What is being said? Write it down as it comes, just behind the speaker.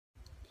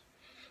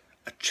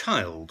A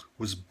child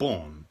was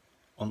born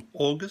on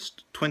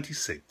August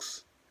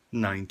 26,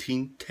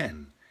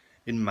 1910,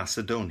 in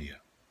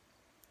Macedonia.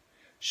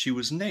 She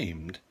was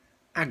named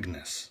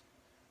Agnes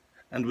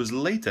and was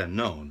later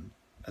known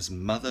as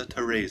Mother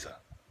Teresa.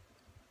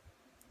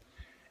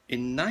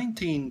 In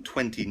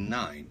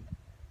 1929,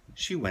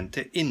 she went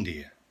to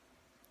India.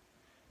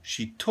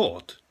 She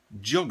taught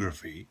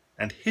geography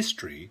and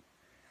history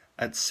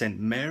at St.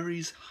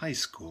 Mary's High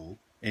School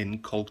in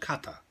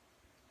Kolkata.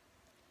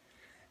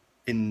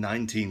 In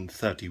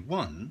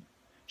 1931,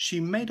 she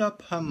made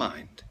up her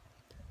mind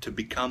to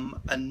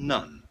become a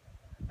nun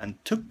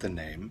and took the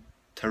name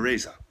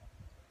Teresa.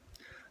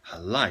 Her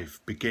life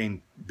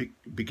began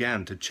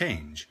to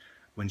change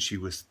when she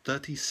was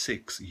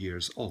 36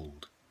 years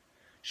old.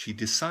 She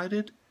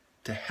decided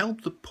to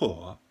help the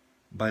poor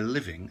by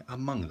living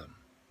among them.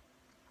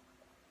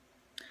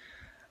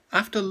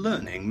 After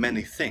learning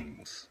many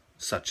things,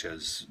 such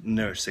as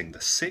nursing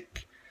the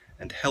sick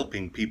and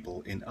helping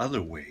people in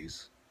other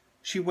ways,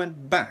 she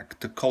went back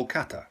to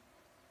Kolkata.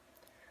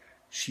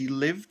 She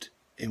lived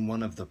in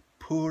one of the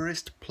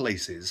poorest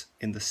places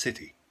in the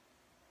city.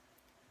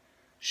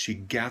 She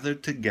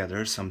gathered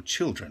together some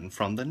children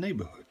from the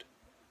neighborhood.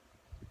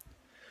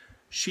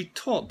 She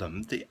taught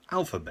them the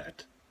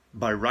alphabet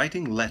by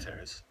writing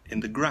letters in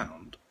the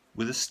ground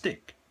with a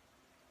stick.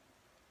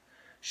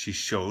 She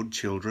showed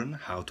children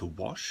how to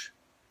wash,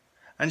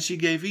 and she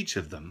gave each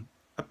of them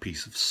a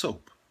piece of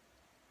soap.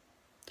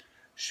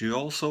 She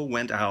also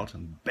went out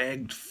and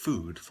begged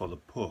food for the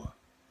poor.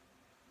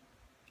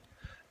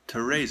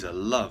 Teresa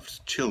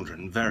loved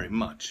children very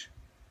much.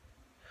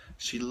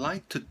 She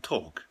liked to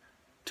talk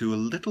to a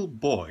little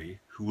boy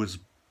who was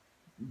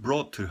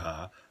brought to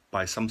her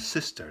by some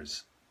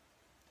sisters.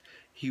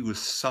 He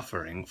was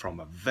suffering from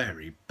a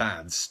very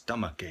bad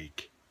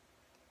stomachache.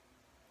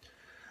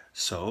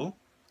 So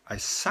I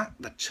sat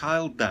the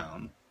child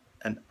down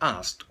and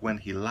asked when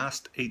he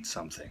last ate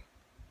something.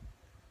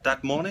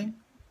 That morning?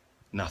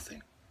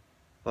 Nothing.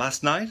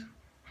 Last night?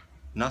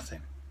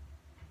 Nothing.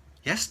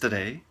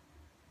 Yesterday?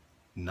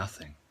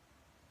 Nothing.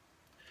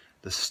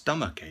 The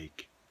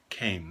stomachache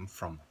came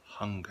from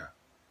hunger.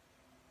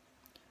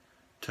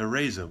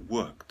 Teresa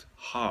worked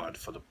hard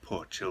for the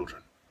poor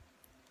children.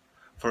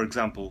 For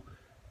example,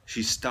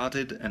 she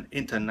started an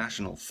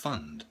international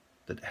fund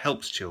that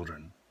helps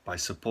children by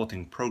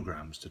supporting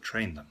programs to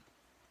train them.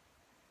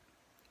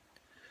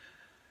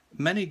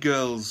 Many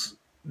girls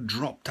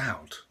dropped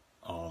out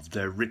of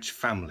their rich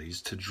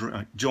families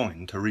to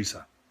join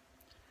Teresa,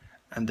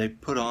 and they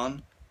put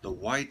on the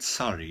white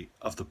sari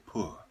of the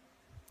poor.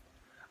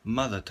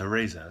 Mother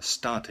Teresa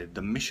started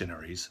the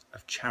Missionaries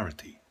of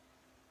Charity.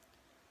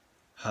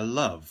 Her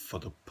love for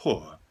the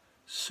poor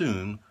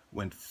soon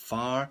went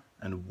far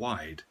and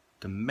wide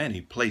to many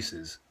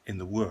places in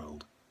the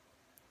world.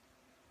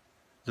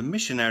 The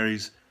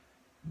missionaries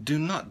do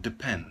not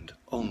depend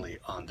only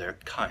on their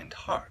kind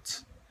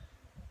hearts.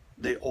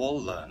 They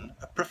all learn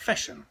a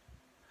profession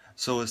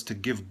so as to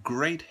give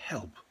great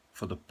help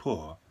for the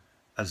poor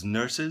as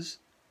nurses,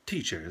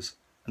 teachers,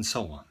 and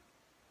so on.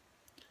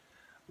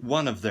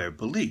 One of their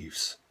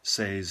beliefs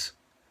says,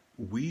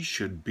 "We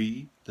should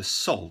be the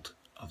salt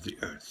of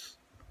the earth."